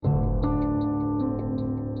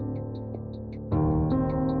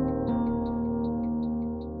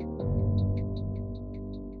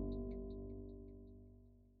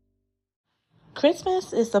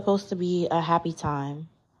Christmas is supposed to be a happy time,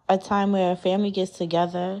 a time where a family gets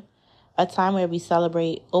together, a time where we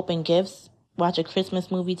celebrate, open gifts, watch a Christmas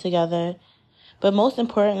movie together, but most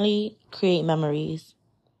importantly, create memories.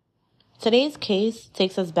 Today's case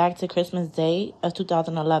takes us back to Christmas Day of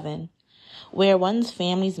 2011, where one's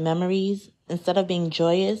family's memories, instead of being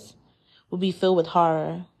joyous, will be filled with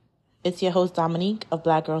horror. It's your host, Dominique, of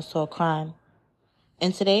Black Girls Talk Crime.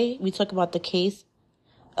 And today, we talk about the case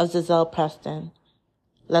of Za'zell Preston.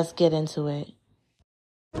 Let's get into it.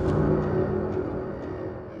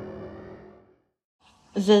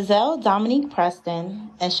 Za'zell Dominique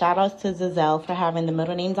Preston, and shout outs to Za'zell for having the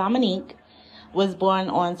middle name Dominique, was born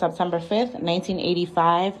on September 5th,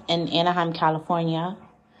 1985 in Anaheim, California,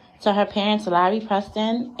 to her parents Larry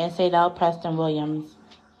Preston and Za'zell Preston Williams.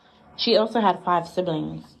 She also had 5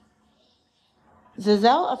 siblings.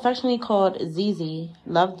 Za'zell, affectionately called Zizi,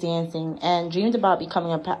 loved dancing and dreamed about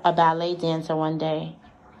becoming a ballet dancer one day.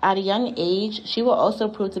 At a young age, she will also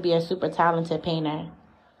prove to be a super talented painter.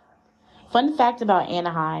 Fun fact about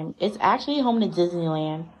Anaheim, it's actually home to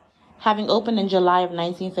Disneyland, having opened in July of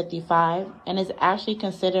 1955, and is actually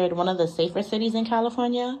considered one of the safer cities in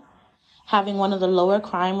California, having one of the lower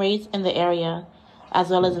crime rates in the area, as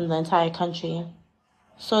well as in the entire country.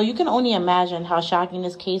 So you can only imagine how shocking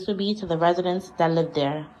this case would be to the residents that lived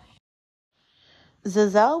there.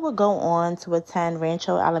 Za'zell would go on to attend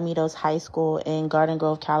Rancho Alamitos High School in Garden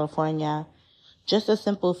Grove, California, just a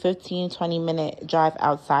simple 15-20 minute drive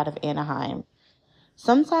outside of Anaheim.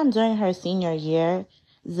 Sometime during her senior year,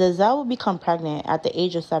 Za'zell would become pregnant at the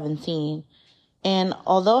age of 17, and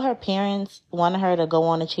although her parents wanted her to go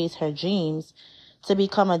on to chase her dreams, to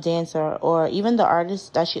become a dancer or even the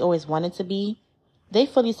artist that she always wanted to be, they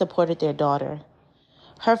fully supported their daughter.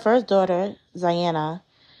 Her first daughter, Ziana,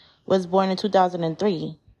 was born in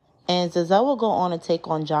 2003, and Za'zell will go on to take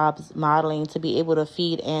on jobs modeling to be able to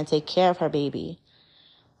feed and take care of her baby.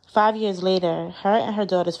 5 years later, her and her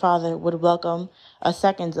daughter's father would welcome a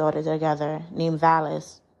second daughter together named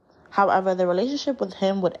Valis. However, the relationship with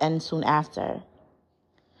him would end soon after.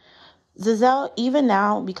 Za'zell, even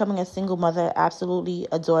now becoming a single mother, absolutely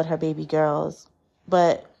adored her baby girls,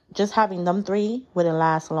 but just having them 3 wouldn't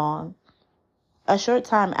last long. A short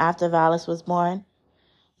time after Valis was born,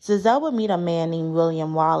 Za'zell would meet a man named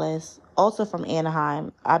William Wallace, also from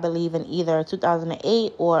Anaheim, I believe in either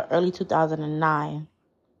 2008 or early 2009.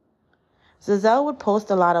 Za'zell would post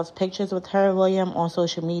a lot of pictures with her and William on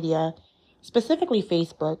social media, specifically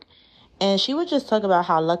Facebook, and she would just talk about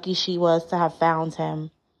how lucky she was to have found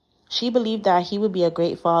him. She believed that he would be a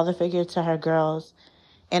great father figure to her girls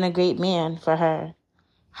and a great man for her.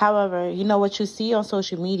 However, what you see on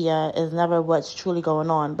social media is never what's truly going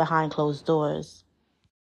on behind closed doors.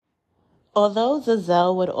 Although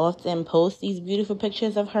Za'zell would often post these beautiful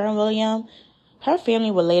pictures of her and William, her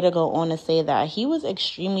family would later go on to say that he was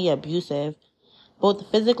extremely abusive, both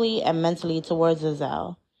physically and mentally, towards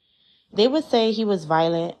Za'zell. They would say he was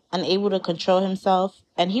violent, unable to control himself,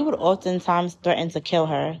 and he would oftentimes threaten to kill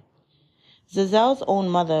her. Za'zell's own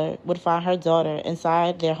mother would find her daughter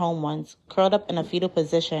inside their home once, curled up in a fetal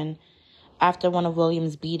position after one of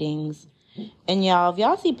William's beatings. And y'all, if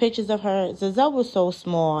y'all see pictures of her, Za'zell was so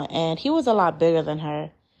small, and he was a lot bigger than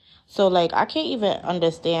her. So, I can't even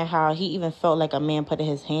understand how he even felt like a man putting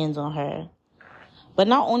his hands on her. But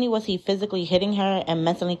not only was he physically hitting her and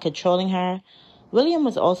mentally controlling her, William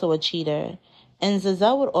was also a cheater. And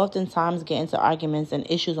Za'zell would oftentimes get into arguments and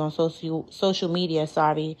issues on social media,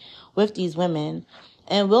 with these women.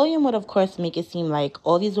 And William would, of course, make it seem like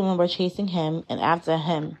all these women were chasing him and after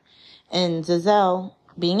him. And Za'zell,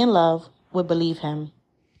 being in love, would believe him.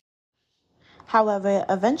 However,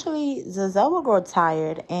 eventually, Za'zell would grow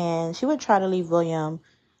tired and she would try to leave William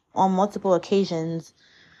on multiple occasions.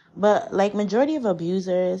 But like majority of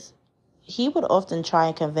abusers, he would often try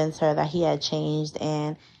and convince her that he had changed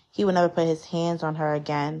and he would never put his hands on her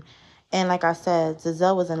again. And like I said,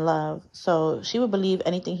 Za'zell was in love, so she would believe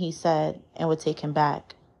anything he said and would take him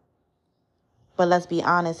back. But let's be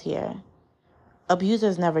honest here.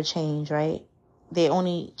 Abusers never change, right? They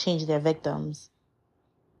only change their victims.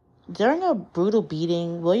 During a brutal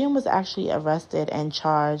beating, William was actually arrested and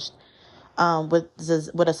charged with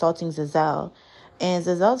assaulting Za'zell. And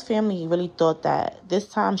Za'zell's family really thought that this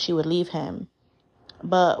time she would leave him.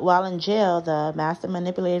 But while in jail, the master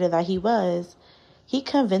manipulator that he was, he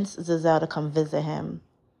convinced Za'zell to come visit him.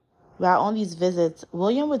 While on these visits,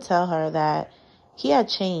 William would tell her that he had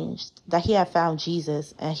changed, that he had found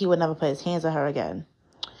Jesus, and he would never put his hands on her again.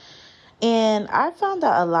 And I found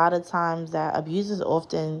that a lot of times that abusers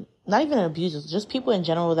often, not even abusers, just people in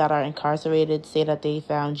general that are incarcerated say that they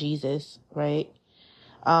found Jesus, right?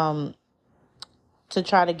 to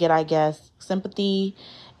try to get, I guess, sympathy.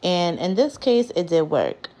 And in this case, it did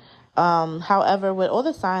work. However, with all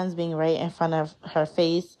the signs being right in front of her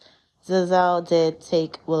face, Za'zell did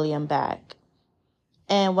take William back.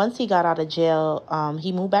 And once he got out of jail,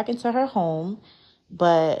 he moved back into her home.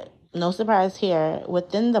 But no surprise here,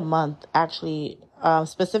 within the month, actually,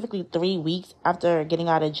 specifically 3 weeks after getting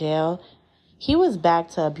out of jail, he was back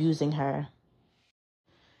to abusing her.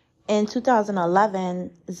 In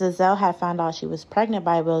 2011, Za'zell had found out she was pregnant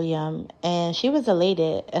by William, and she was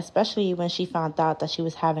elated, especially when she found out that she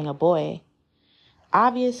was having a boy.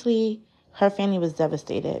 Obviously, her family was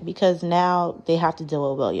devastated because now they have to deal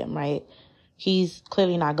with William, right? He's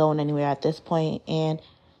clearly not going anywhere at this point, and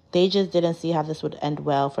they just didn't see how this would end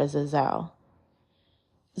well for Za'zell.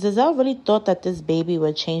 Za'zell really thought that this baby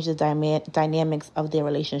would change the dynamics of their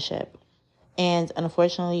relationship, and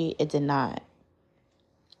unfortunately, it did not.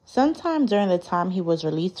 Sometime during the time he was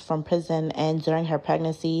released from prison and during her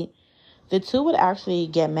pregnancy, the two would actually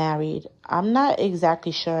get married. I'm not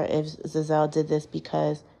exactly sure if Za'zell did this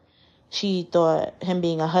because she thought him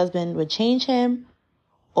being a husband would change him,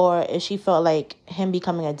 or if she felt like him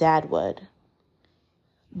becoming a dad would.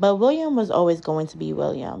 But William was always going to be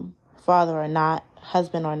William, father or not,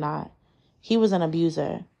 husband or not. He was an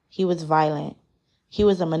abuser. He was violent. He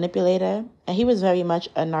was a manipulator, and he was very much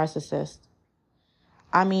a narcissist.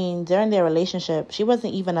 I mean, during their relationship, she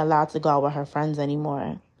wasn't even allowed to go out with her friends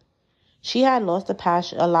anymore. She had lost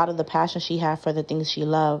a lot of the passion she had for the things she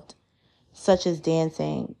loved, such as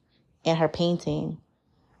dancing and her painting.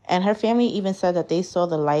 And her family even said that they saw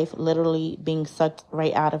the life literally being sucked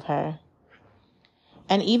right out of her.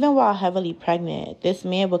 And even while heavily pregnant, this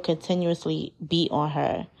man would continuously beat on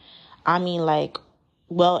her. I mean, like,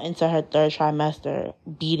 well into her third trimester,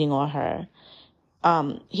 beating on her.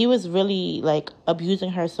 He was really, like,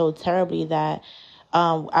 abusing her so terribly that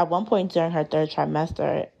at one point during her third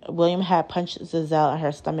trimester, William had punched Za'zell in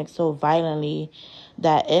her stomach so violently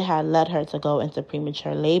that it had led her to go into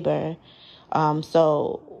premature labor.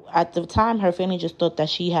 So at the time, her family just thought that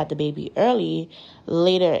she had the baby early.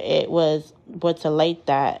 Later, it was brought to light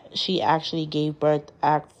that she actually gave birth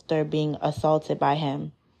after being assaulted by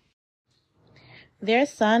him. Their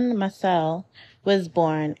son, Marcel, was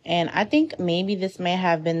born, and I think maybe this may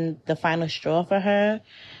have been the final straw for her,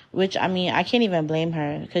 which, I mean, I can't even blame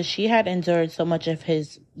her, because she had endured so much of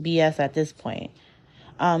his BS at this point.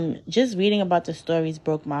 Just reading about the stories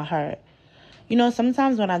broke my heart. You know,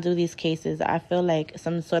 sometimes when I do these cases, I feel like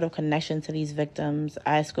some sort of connection to these victims.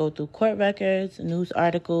 I scroll through court records, news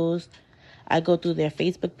articles, I go through their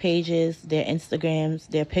Facebook pages, their Instagrams,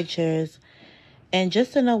 their pictures, and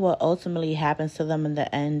just to know what ultimately happens to them in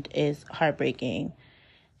the end is heartbreaking.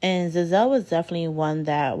 And Za'zell was definitely one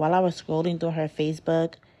that, while I was scrolling through her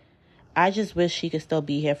Facebook, I just wish she could still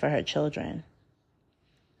be here for her children.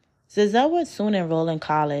 Za'zell would soon enroll in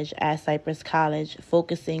college at Cypress College,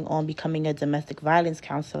 focusing on becoming a domestic violence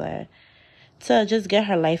counselor to just get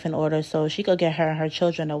her life in order so she could get her and her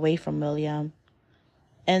children away from William.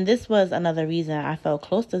 And this was another reason I felt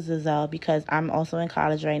close to Za'zell, because I'm also in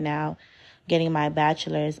college right now, getting my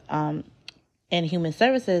bachelor's in human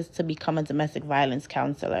services to become a domestic violence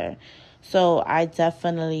counselor. So I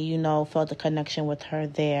definitely, felt a connection with her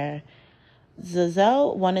there.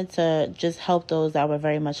 Za'zell wanted to just help those that were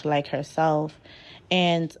very much like herself.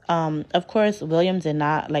 And, of course, William did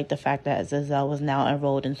not like the fact that Za'zell was now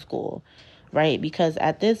enrolled in school, right? Because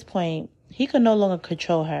at this point, he could no longer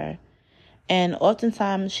control her. And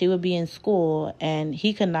oftentimes she would be in school and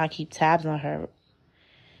he could not keep tabs on her.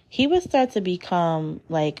 He would start to become,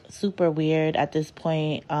 like, super weird at this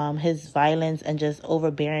point. His violence and just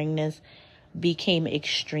overbearingness became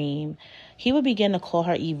extreme. He would begin to call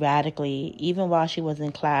her erratically, even while she was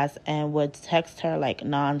in class, and would text her, like,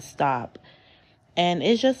 nonstop. And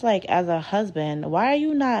it's just like, as a husband, why are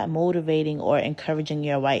you not motivating or encouraging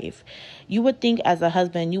your wife? You would think as a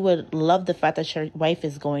husband, you would love the fact that your wife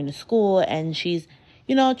is going to school and she's,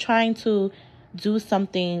 trying to do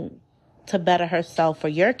something to better herself for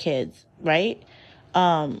your kids, right?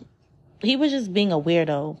 He was just being a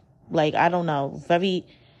weirdo. Like, I don't know,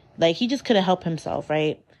 he just couldn't help himself,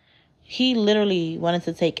 right? He literally wanted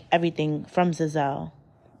to take everything from Za'zell.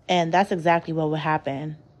 And that's exactly what would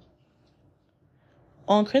happen.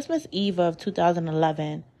 On Christmas Eve of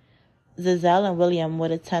 2011, Za'zell and William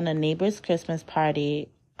would attend a neighbor's Christmas party.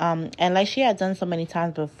 And like she had done so many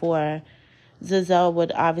times before, Za'zell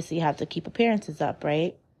would obviously have to keep appearances up,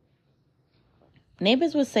 right?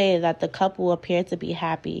 Neighbors would say that the couple appeared to be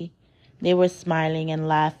happy. They were smiling and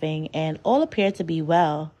laughing, and all appeared to be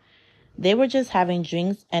well. They were just having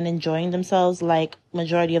drinks and enjoying themselves like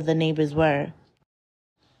majority of the neighbors were.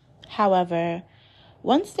 However,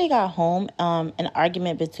 Once they got home, an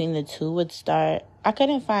argument between the two would start. I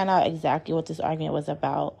couldn't find out exactly what this argument was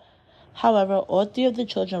about. However, all three of the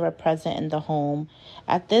children were present in the home.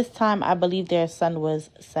 At this time, I believe their son was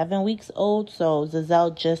 7 weeks old, so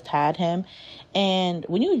Za'zell just had him. And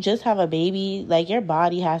when you just have a baby, like, your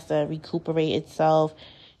body has to recuperate itself.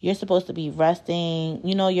 You're supposed to be resting.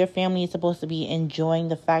 You know, your family is supposed to be enjoying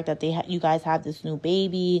the fact that you guys have this new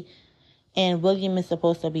baby. And William is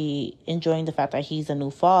supposed to be enjoying the fact that he's a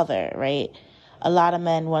new father, right? A lot of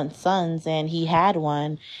men want sons, and he had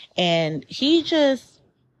one. And he just,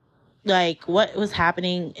 like, what was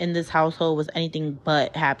happening in this household was anything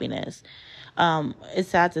but happiness. It's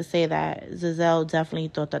sad to say that Za'zell definitely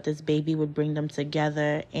thought that this baby would bring them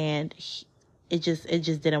together, and it just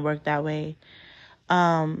didn't work that way.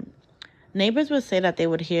 Neighbors would say that they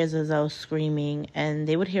would hear Za'zell screaming, and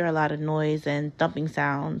they would hear a lot of noise and thumping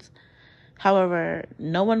sounds. However,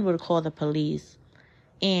 no one would call the police.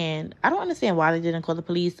 And I don't understand why they didn't call the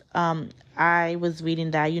police. I was reading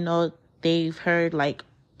that, they've heard, like,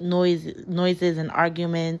 noises and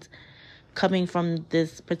arguments coming from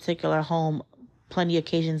this particular home plenty of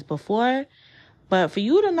occasions before. But for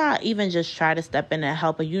you to not even just try to step in and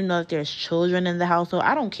help, and you know that there's children in the household,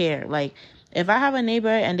 I don't care. Like, if I have a neighbor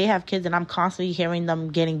and they have kids and I'm constantly hearing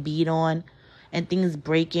them getting beat on and things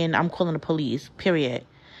breaking, I'm calling the police, period.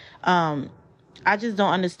 I just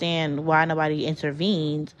don't understand why nobody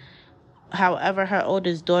intervened. However, her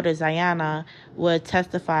oldest daughter, Zayana, would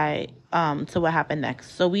testify to what happened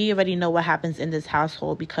next. So we already know what happens in this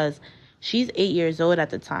household because she's 8 years old at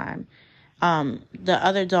the time. The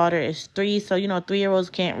other daughter is 3, so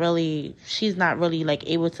 3-year-olds she's not really, like,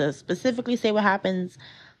 able to specifically say what happens.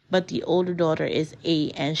 But the older daughter is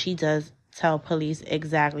 8, and she does tell police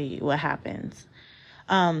exactly what happens.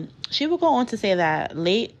 She will go on to say that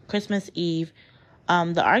late Christmas Eve,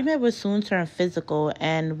 the argument would soon turn physical,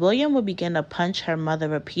 and William would begin to punch her mother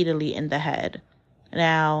repeatedly in the head.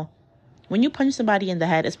 Now, when you punch somebody in the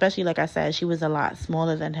head, especially, like I said, she was a lot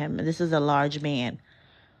smaller than him, and this is a large man.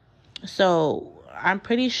 So I'm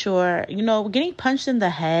pretty sure, getting punched in the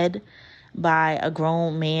head by a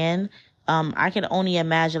grown man, I can only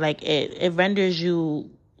imagine, like, it renders you,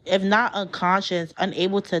 if not unconscious,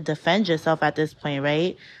 unable to defend yourself at this point,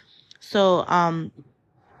 right? So,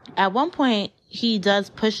 at one point, he does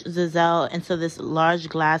push Za'zell into this large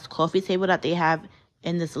glass coffee table that they have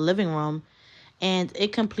in this living room, and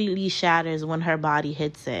it completely shatters when her body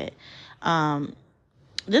hits it.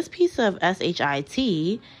 This piece of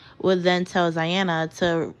shit would then tell Zayana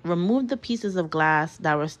to remove the pieces of glass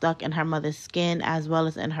that were stuck in her mother's skin as well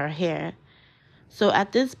as in her hair. So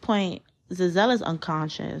at this point, Za'zell is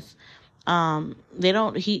unconscious. We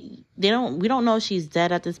don't know if she's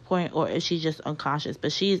dead at this point or if she's just unconscious,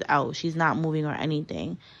 but she's out. She's not moving or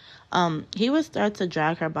anything. He would start to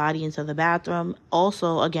drag her body into the bathroom,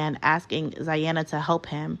 also, again, asking Zayana to help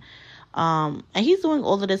him. And he's doing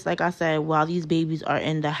all of this, like I said, while these babies are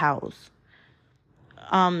in the house.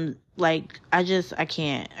 I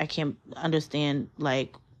can't understand,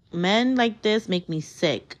 like, men like this make me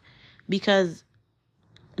sick, because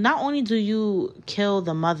not only do you kill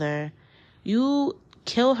the mother, you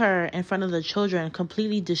kill her in front of the children,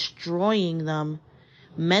 completely destroying them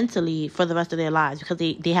mentally for the rest of their lives because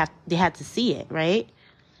they had to see it, right?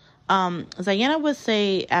 Zayana would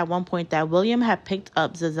say at one point that William had picked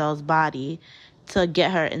up Za'zell's body to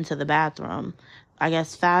get her into the bathroom. I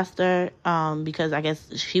guess faster, because I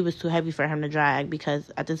guess she was too heavy for him to drag,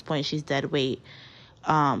 because at this point she's dead weight.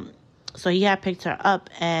 So he had picked her up,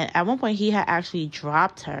 and at one point he had actually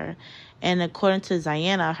dropped her. And according to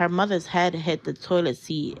Zayana, her mother's head hit the toilet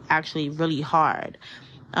seat actually really hard.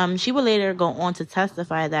 She would later go on to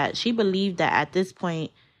testify that she believed that at this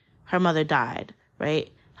point her mother died,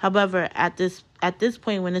 right? However, at this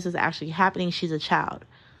point when this is actually happening, she's a child.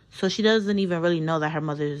 So she doesn't even really know that her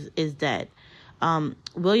mother is dead.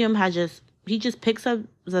 William he just picks up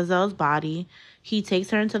Za'zell's body. He takes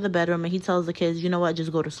her into the bedroom and he tells the kids, you know what,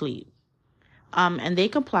 just go to sleep. And they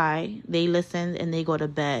comply, they listen, and they go to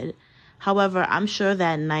bed. However, I'm sure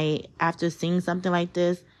that night, after seeing something like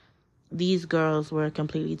this, these girls were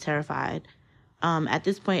completely terrified. At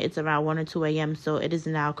this point, it's around 1 or 2 a.m., so it is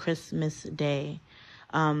now Christmas Day.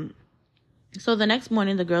 So the next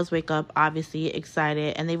morning, the girls wake up, obviously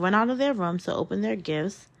excited, and they run out of their room to open their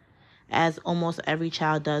gifts, as almost every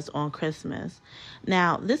child does on Christmas.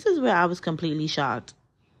 Now, this is where I was completely shocked.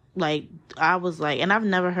 I was like, and I've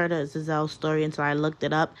never heard of Za'zell's story until I looked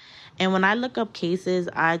it up. And when I look up cases,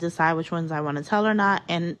 I decide which ones I want to tell or not.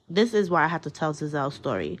 And this is why I have to tell Za'zell's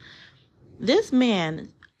story. This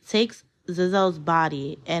man takes Za'zell's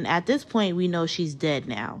body, and at this point, we know she's dead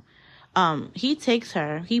now. He takes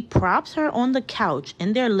her, he props her on the couch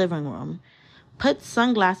in their living room, puts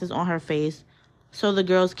sunglasses on her face so the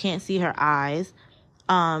girls can't see her eyes.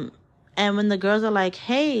 And when the girls are like,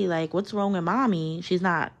 hey, like, what's wrong with mommy? She's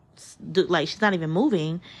not even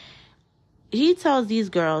moving. He tells these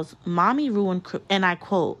girls, mommy ruined, and I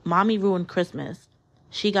quote, mommy ruined Christmas.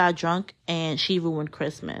 She got drunk and she ruined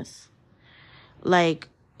Christmas. Like,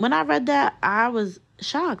 when I read that, I was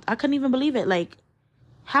shocked. I couldn't even believe it. Like,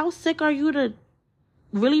 how sick are you to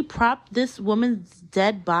really prop this woman's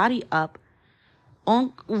dead body up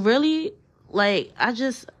on, really? Like,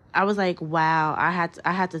 I was like, wow. I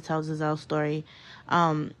had to tell Za'zell's story.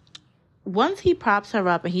 Once he props her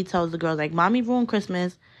up and he tells the girls, like, mommy ruined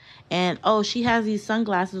Christmas, and oh, she has these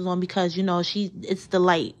sunglasses on because, you know, it's the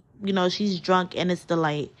light, you know, she's drunk and it's the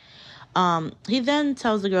light. He then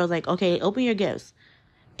tells the girls, like, okay, open your gifts.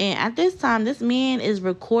 And at this time, this man is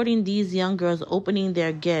recording these young girls opening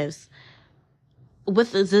their gifts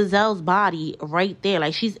with Za'zell's body right there.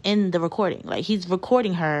 Like, she's in the recording. Like, he's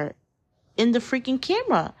recording her in the freaking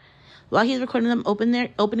camera while he's recording them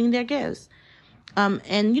opening their gifts.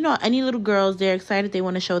 And, you know, any little girls, they're excited. They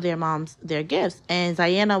want to show their moms their gifts. And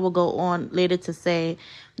Zayana will go on later to say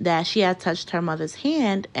that she had touched her mother's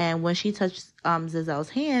hand. And when she touched Za'zell's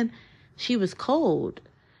hand, she was cold.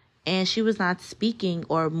 And she was not speaking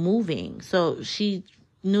or moving. So she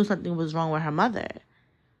knew something was wrong with her mother.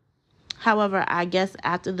 However, I guess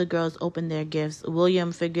after the girls opened their gifts,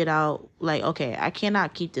 William figured out, like, okay, I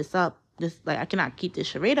cannot keep this up. I cannot keep this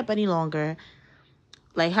charade up any longer.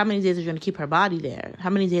 Like, how many days are you going to keep her body there?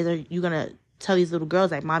 How many days are you going to tell these little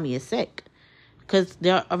girls, like, mommy is sick? Because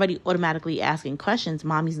they're already automatically asking questions.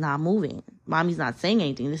 Mommy's not moving. Mommy's not saying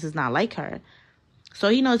anything. This is not like her. So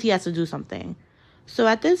he knows he has to do something. So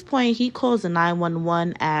at this point, he calls the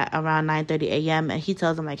 911 at around 9:30 a.m. and he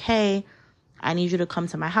tells them, like, hey, I need you to come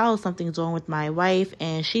to my house. Something's wrong with my wife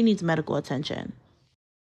and she needs medical attention.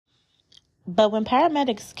 But when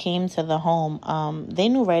paramedics came to the home, they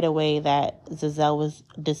knew right away that Za'zell was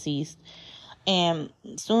deceased. And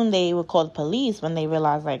soon they would call the police when they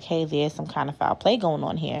realized, like, hey, there's some kind of foul play going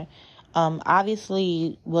on here.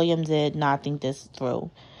 Obviously, William did not think this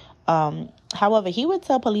through. However, he would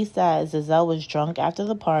tell police that Za'zell was drunk after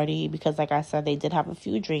the party because, like I said, they did have a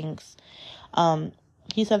few drinks.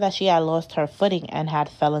 He said that she had lost her footing and had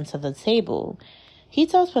fell into the table. He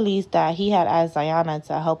tells police that he had asked Zayana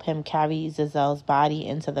to help him carry Za'zell's body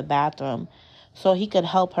into the bathroom so he could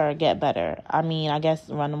help her get better. I mean, I guess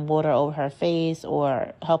run water over her face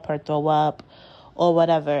or help her throw up or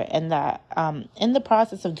whatever. And that in the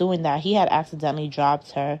process of doing that, he had accidentally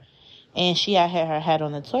dropped her and she had hit her head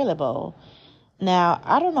on the toilet bowl. Now,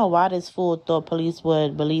 I don't know why this fool thought police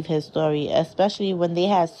would believe his story, especially when they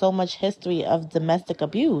had so much history of domestic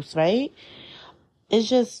abuse, right? It's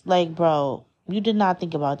just like, bro, you did not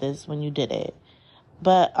think about this when you did it.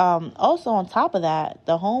 But also on top of that,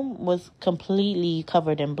 the home was completely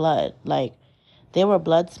covered in blood. Like, there were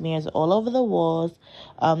blood smears all over the walls.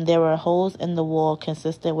 There were holes in the wall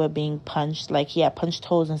consistent with being punched. Like, he had punched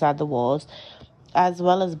holes inside the walls, as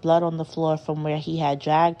well as blood on the floor from where he had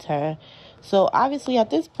dragged her. So obviously at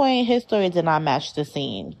this point, his story did not match the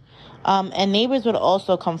scene. And neighbors would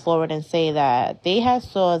also come forward and say that they had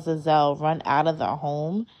saw Za'zell run out of the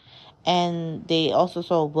home, and they also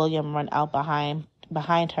saw William run out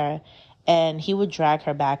behind her, and he would drag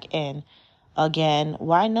her back in. Again,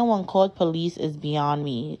 why no one called police is beyond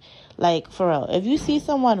me. Like, for real, if you see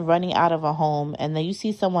someone running out of a home and then you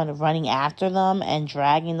see someone running after them and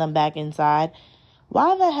dragging them back inside,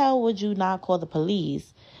 why the hell would you not call the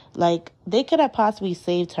police? Like, they could have possibly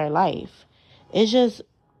saved her life. It's just,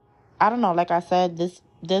 I don't know, like I said,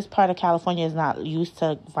 this part of California is not used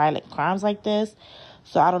to violent crimes like this.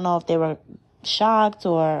 So I don't know if they were shocked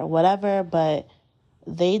or whatever, but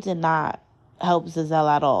they did not help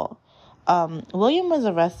Za'zell at all. William was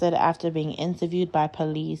arrested after being interviewed by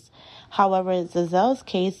police. However, Za'zell's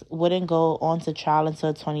case wouldn't go on to trial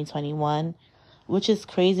until 2021, which is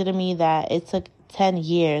crazy to me that it took 10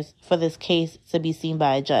 years for this case to be seen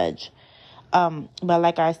by a judge. But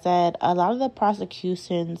like I said, a lot of the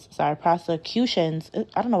prosecutions, I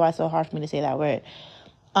don't know why it's so hard for me to say that word,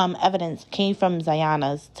 evidence came from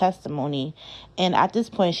Zayana's testimony. And at this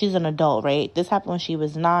point, she's an adult, right? This happened when she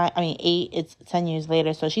was 8, it's 10 years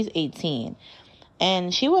later, so she's 18.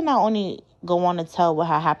 And she would not only go on to tell what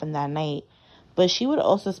had happened that night, but she would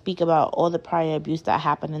also speak about all the prior abuse that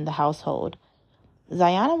happened in the household.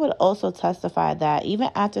 Zayana would also testify that even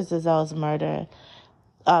after Za'zell's murder,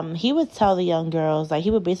 he would tell the young girls, like,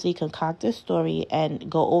 he would basically concoct this story and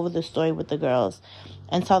go over the story with the girls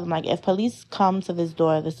and tell them, like, if police come to this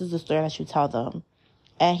door, this is the story that you tell them.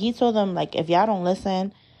 And he told them, like, if y'all don't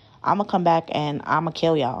listen, I'm going to come back and I'm going to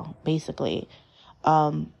kill y'all, basically.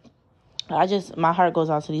 My heart goes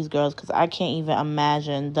out to these girls because I can't even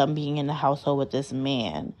imagine them being in the household with this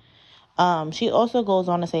man. She also goes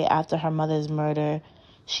on to say after her mother's murder,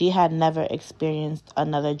 she had never experienced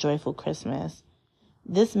another joyful Christmas.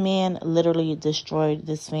 This man literally destroyed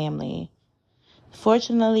this family.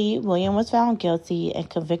 Fortunately, William was found guilty and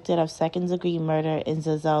convicted of second-degree murder in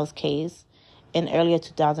Za'zell's case in earlier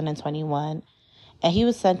 2021, and he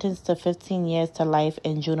was sentenced to 15 years to life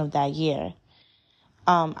in June of that year.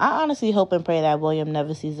 I honestly hope and pray that William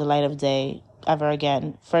never sees the light of day ever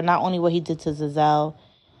again for not only what he did to Za'zell,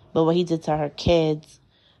 but what he did to her kids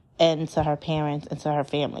and to her parents and to her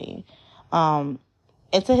family. And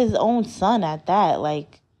to his own son at that.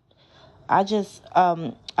 Like, I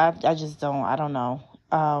don't know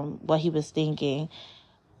what he was thinking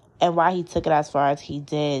and why he took it as far as he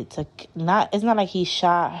did. It's not like he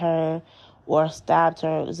shot her or stabbed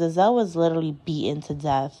her. Za'zell was literally beaten to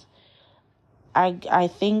death. I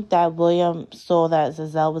think that William saw that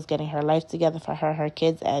Za'zell was getting her life together for her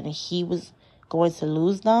kids, and he was going to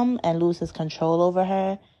lose them and lose his control over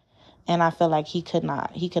her. And I feel like he could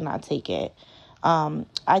not take it.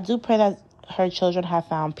 I do pray that her children have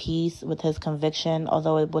found peace with his conviction,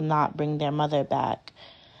 although it would not bring their mother back.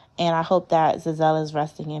 And I hope that Za'zell is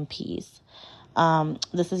resting in peace.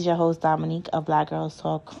 This is your host, Dominique, of Black Girls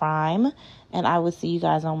Talk Crime. And I will see you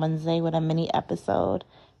guys on Wednesday with a mini episode.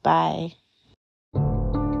 Bye.